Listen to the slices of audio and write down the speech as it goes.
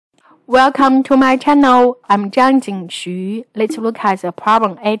Welcome to my channel. I'm Zhang Jingxu. Let's look at the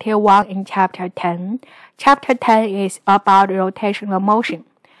problem 81 in chapter 10. Chapter 10 is about rotational motion.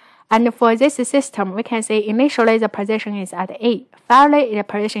 And for this system, we can say initially the position is at A, finally the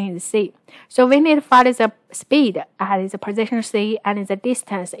position is C. So we need to find the speed at the position C and the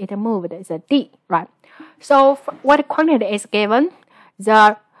distance it moved is D, right? So what quantity is given?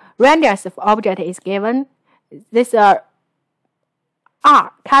 The radius of object is given. This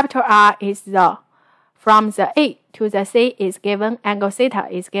R, capital R is from the A to the C is given, angle theta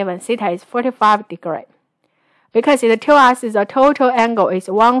is given, theta is 45 degrees. Because it tells us the total angle is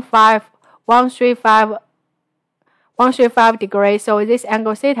 135 degrees, so this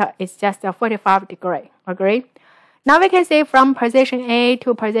angle theta is just 45 degrees. Agree? Now we can see from position A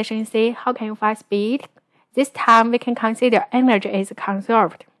to position C, how can you find speed? This time we can consider energy is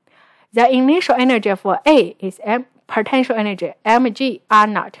conserved. The initial energy for A is potential energy, mg r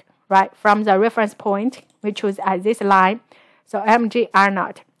naught, right? From the reference point, we choose at this line, so mg r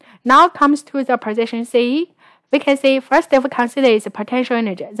naught. Now comes to the position C, we can see first if we consider its potential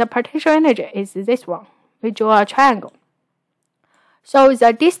energy. The potential energy is this one. We draw a triangle. So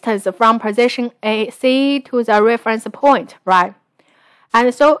the distance from position C to the reference point, right?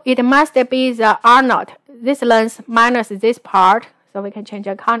 And so it must be the r naught, this length minus this part, so we can change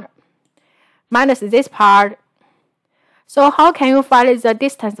the color. Minus this part. So how can you find the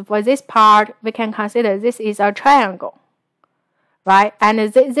distance for this part? We can consider this is a triangle, right?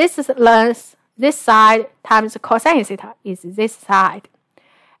 And this length, this side times cosine theta is this side.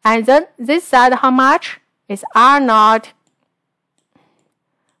 And then this side, how much? Is r naught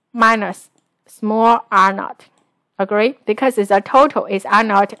minus small r naught. Agree? Because the total is r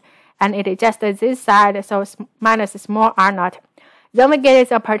naught and it is just this side, so minus small r naught. Then we get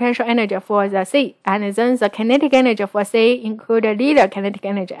the potential energy for the C, and then the kinetic energy for C include linear kinetic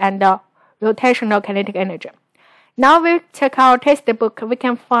energy and rotational kinetic energy. Now we check our textbook, we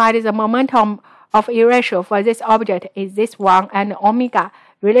can find the momentum of inertia for this object is this one, and omega,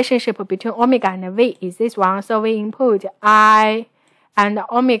 relationship between omega and V is this one. So we input I and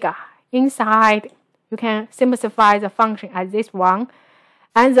omega inside. You can simplify the function as this one.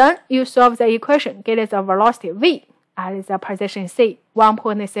 And then you solve the equation, get the velocity V at the position C,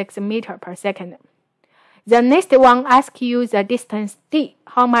 1.6 meter per second. The next one asks you the distance D,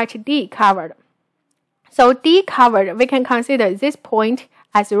 how much D covered. So D covered, we can consider this point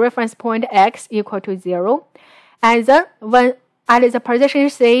as reference point X equal to 0. And then when at the position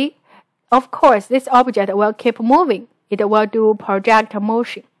C, of course, this object will keep moving. It will do project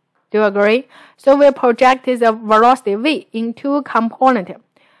motion. Do you agree? So we project the velocity V in two components.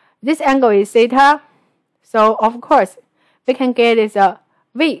 This angle is theta. So, of course, we can get the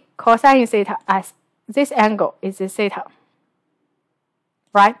V cosine theta as this angle is theta,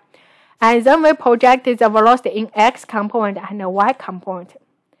 right? And then we project the velocity in X component and the Y component.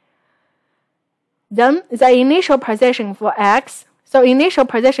 Then the initial position for X. So, initial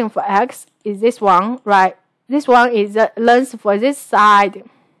position for X is this one, right? This one is the length for this side.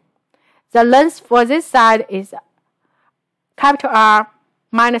 The length for this side is capital R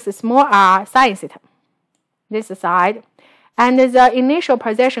minus small r sine theta. This side, and the initial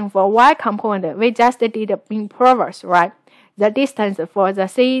position for Y component we just did in previous, right? The distance for the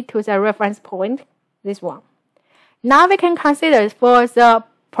C to the reference point, this one. Now we can consider for the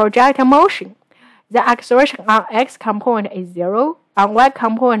projectile motion, the acceleration on X component is 0, on Y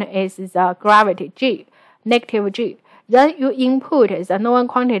component is the gravity G, negative G. Then you input the known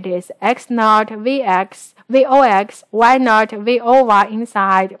quantities X naught, Vx, Vox, Y naught, Voy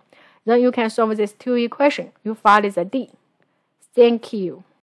inside. Then you can solve these two equations. You find the D. Thank you.